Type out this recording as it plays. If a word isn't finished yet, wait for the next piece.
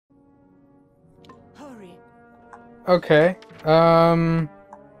Okay. Cover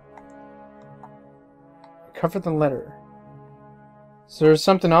the letter. Is there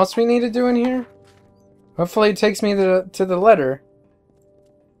something else we need to do in here? Hopefully it takes me to the letter.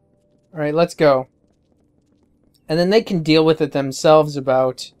 Alright, let's go. And then they can deal with it themselves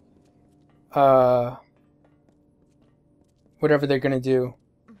about whatever they're gonna do.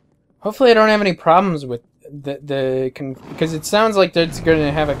 Hopefully I don't have any problems with because it sounds like they're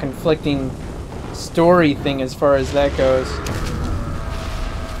gonna have a conflicting story thing as far as that goes.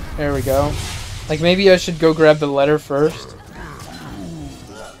 There we go. Like, maybe I should go grab the letter first.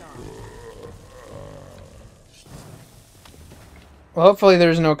 Well, hopefully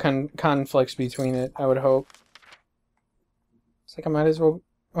there's no conflicts between it, I would hope. It's like I might as well...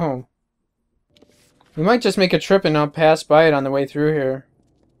 Oh. We might just make a trip and not pass by it on the way through here.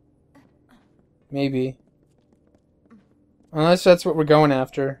 Maybe. Unless that's what we're going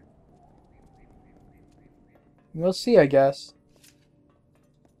after. We'll see, I guess.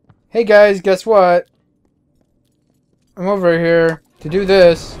 Hey guys, guess what? I'm over here to do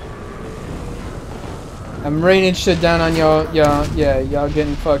this. I'm raining shit down on y'all. Y'all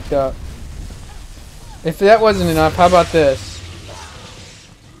getting fucked up. If that wasn't enough, how about this?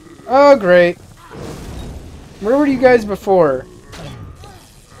 Oh, great. Where were you guys before?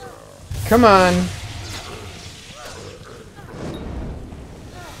 Come on.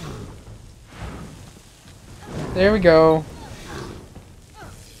 There we go.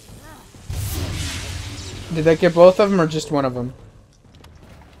 Did that get both of them or just one of them?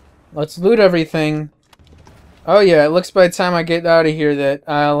 Let's loot everything. Oh yeah, it looks by the time I get out of here that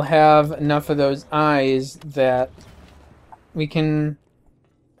I'll have enough of those eyes that we can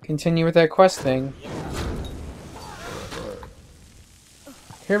continue with that quest thing.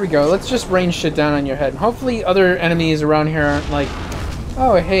 Here we go. Let's just rain shit down on your head. Hopefully other enemies around here aren't like,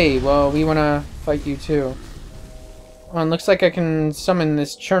 oh hey, well we want to fight you too. Oh, and looks like I can summon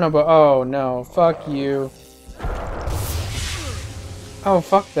this Chernobyl. Oh no, fuck you. Oh,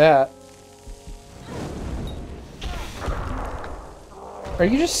 fuck that. Are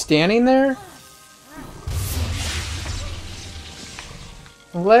you just standing there?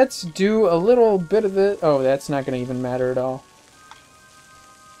 Let's do a little bit of it. Oh, that's not going to even matter at all.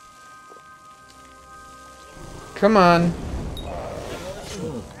 Come on.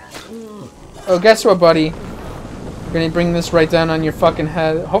 Oh, guess what, buddy? We're going to bring this right down on your fucking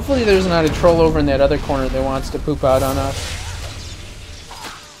head. Hopefully there's not a troll over in that other corner that wants to poop out on us.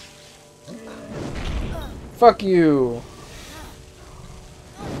 Fuck you.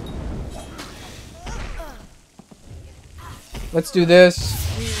 Let's do this.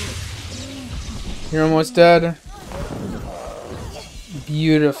 You're almost dead.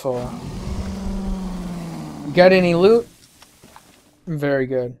 Beautiful. You got any loot? Very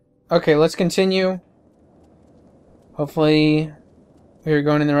good. Okay, let's continue. Hopefully we're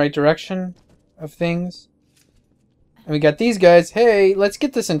going in the right direction of things. And we got these guys. Hey, let's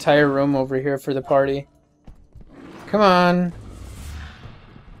get this entire room over here for the party. Come on.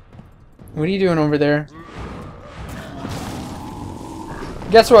 What are you doing over there?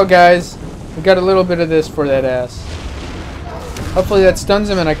 Guess what, guys? We got a little bit of this for that ass. Hopefully that stuns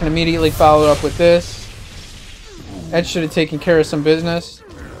him and I can immediately follow up with this. That should have taken care of some business.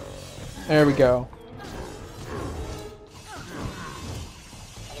 There we go.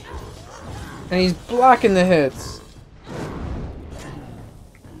 And he's blocking the hits.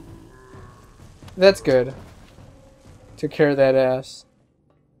 That's good. Took care of that ass.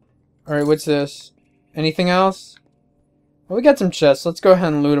 Alright, what's this? Anything else? Well, we got some chests. Let's go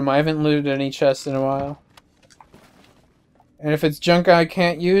ahead and loot them. I haven't looted any chests in a while. And if it's junk I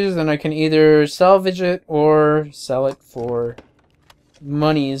can't use, then I can either salvage it or sell it for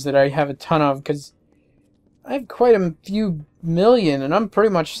monies that I have a ton of, because I have quite a few million, and I'm pretty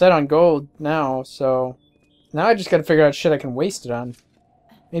much set on gold now, so now I just gotta figure out shit I can waste it on.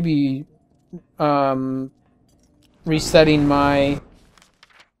 Maybe, resetting my...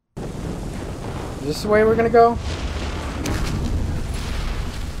 Is this the way we're gonna go?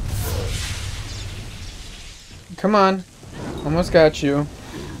 Come on. Almost got you.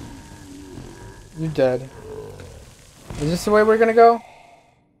 You're dead. Is this the way we're gonna go?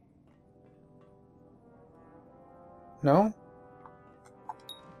 No?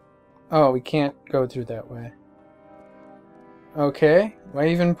 Oh, we can't go through that way. Okay. Why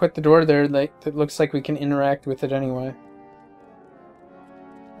even put the door there that looks like we can interact with it anyway?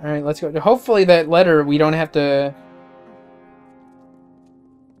 Alright, let's go. Hopefully that letter we don't have to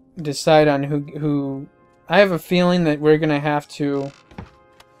decide on who... I have a feeling that we're gonna have to...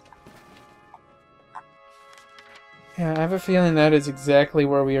 Yeah, I have a feeling that is exactly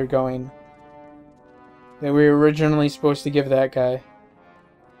where we are going. that we were originally supposed to give that guy.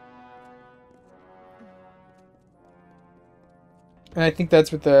 And I think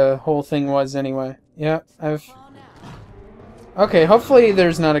that's what the whole thing was anyway. Yeah, Okay, hopefully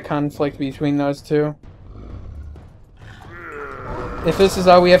there's not a conflict between those two. If this is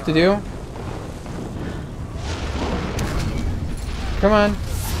all we have to do. Come on.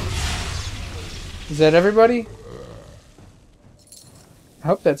 Is that everybody? I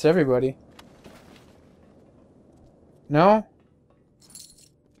hope that's everybody. No?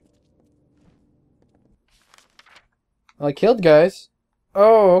 Well, I killed guys.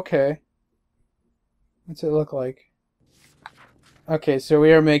 Oh, okay. What's it look like? Okay, so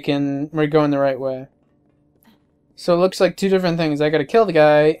we're going the right way. So it looks like two different things. I gotta kill the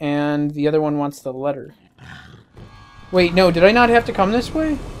guy, and the other one wants the letter. Wait, no, did I not have to come this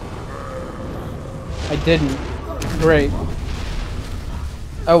way? I didn't. Great.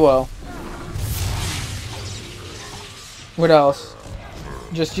 Oh well. What else?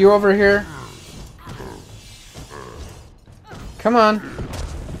 Just you over here? Come on.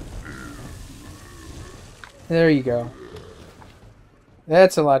 There you go.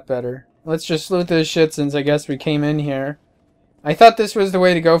 That's a lot better. Let's just loot this shit since I guess we came in here. I thought this was the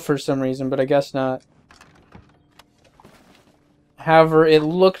way to go for some reason, but I guess not. However, it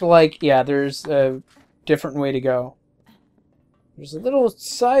looked like, yeah, there's a different way to go. There's a little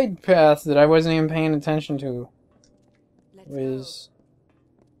side path that I wasn't even paying attention to. It was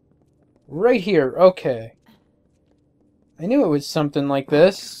right here. Okay. I knew it was something like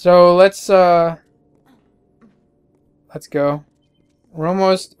this. So let's go. We're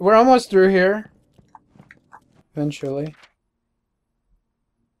almost through here. Eventually.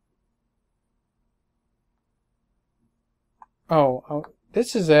 Oh,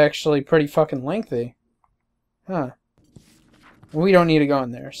 this is actually pretty fucking lengthy. Huh. We don't need to go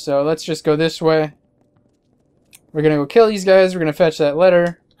in there, so let's just go this way. We're gonna go kill these guys, we're gonna fetch that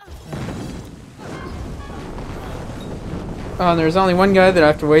letter. Oh, and there's only one guy that I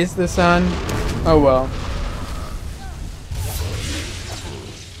have to waste this on. Oh well.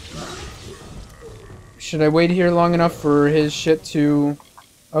 Should I wait here long enough for his shit to...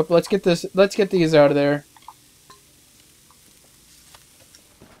 Oh, let's get these out of there.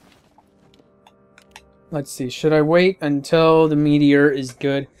 Let's see, should I wait until the meteor is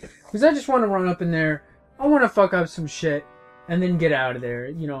good? Because I just want to run up in there, I want to fuck up some shit, and then get out of there.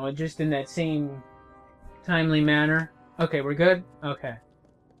 You know, just in that same timely manner. Okay, we're good? Okay.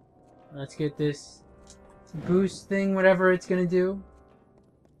 Let's get this boost thing, whatever it's gonna do,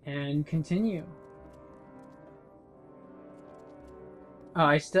 and continue. Oh,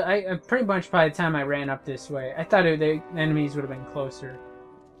 I pretty much by the time I ran up this way, I thought the enemies would have been closer.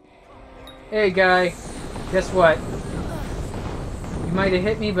 Hey, guy. Guess what? You might have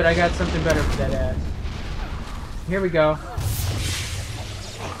hit me, but I got something better for that ass. Here we go.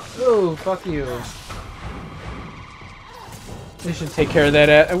 Ooh, fuck you. This should take care of that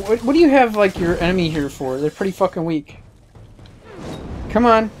ass. What do you have, like, your enemy here for? They're pretty fucking weak. Come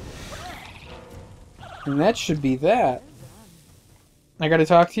on. And that should be that. I gotta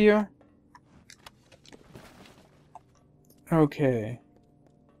talk to you? Okay.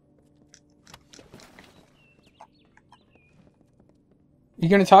 You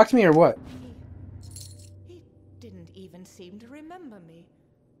gonna talk to me or what? He didn't even seem to remember me.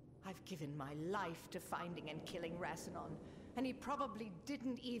 I've given my life to finding and killing Rassilon, and he probably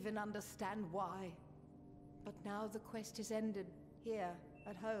didn't even understand why. But now the quest is ended, here,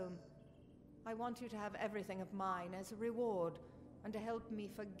 at home. I want you to have everything of mine as a reward, and to help me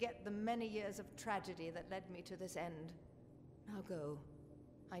forget the many years of tragedy that led me to this end. Now go.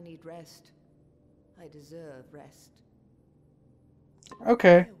 I need rest. I deserve rest.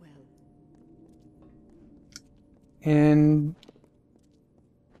 Okay. And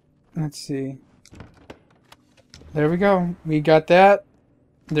let's see. There we go. We got that.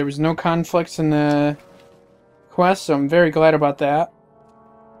 There was no conflicts in the quest, so I'm very glad about that.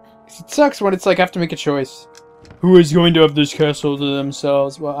 'Cause it sucks when it's like I have to make a choice. Who is going to have this castle to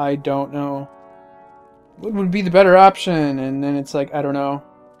themselves? Well, I don't know. What would be the better option? And then it's like, I don't know.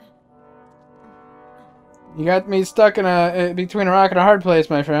 You got me stuck in between a rock and a hard place,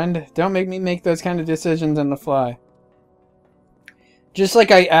 my friend. Don't make me make those kind of decisions on the fly. Just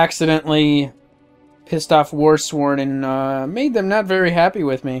like I accidentally pissed off Warsworn and made them not very happy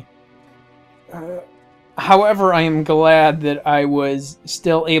with me. However, I am glad that I was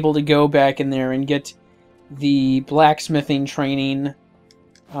still able to go back in there and get the blacksmithing training.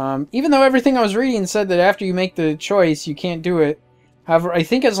 Even though everything I was reading said that after you make the choice, you can't do it. However, I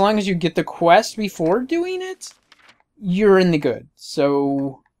think as long as you get the quest before doing it, you're in the good.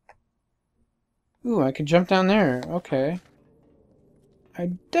 So, Ooh, I could jump down there. Okay.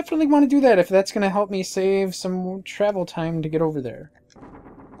 I definitely want to do that if that's going to help me save some travel time to get over there.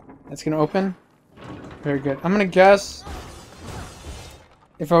 That's going to open? Very good. I'm going to guess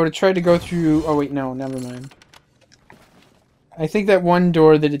if I would have tried to go through... Oh, wait, no, never mind. I think that one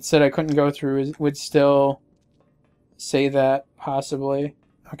door that it said I couldn't go through would still say that, possibly.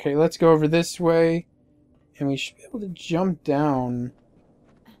 Okay, let's go over this way. And we should be able to jump down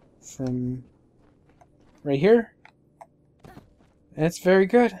from right here. That's very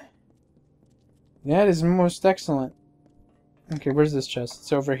good. That is most excellent. Okay, where's this chest?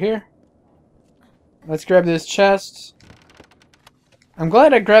 It's over here. Let's grab this chest. I'm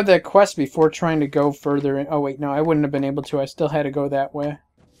glad I grabbed that quest before trying to go further in. Oh wait, no, I wouldn't have been able to. I still had to go that way.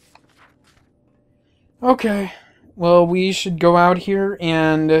 Okay. Well, we should go out here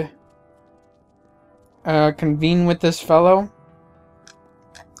and convene with this fellow.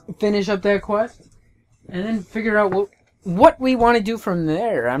 Finish up that quest. And then figure out what we want to do from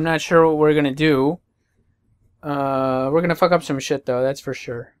there. I'm not sure what we're going to do. We're going to fuck up some shit, though. That's for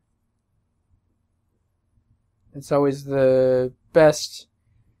sure. It's always the best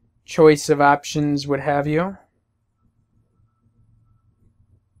choice of options, what have you.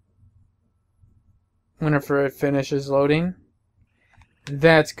 Whenever it finishes loading.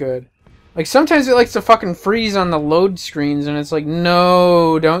 That's good. Like, sometimes it likes to fucking freeze on the load screens, and it's like,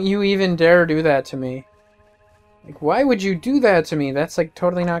 no, don't you even dare do that to me. Like, why would you do that to me? That's, like,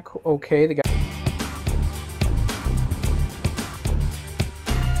 totally not okay. The guy...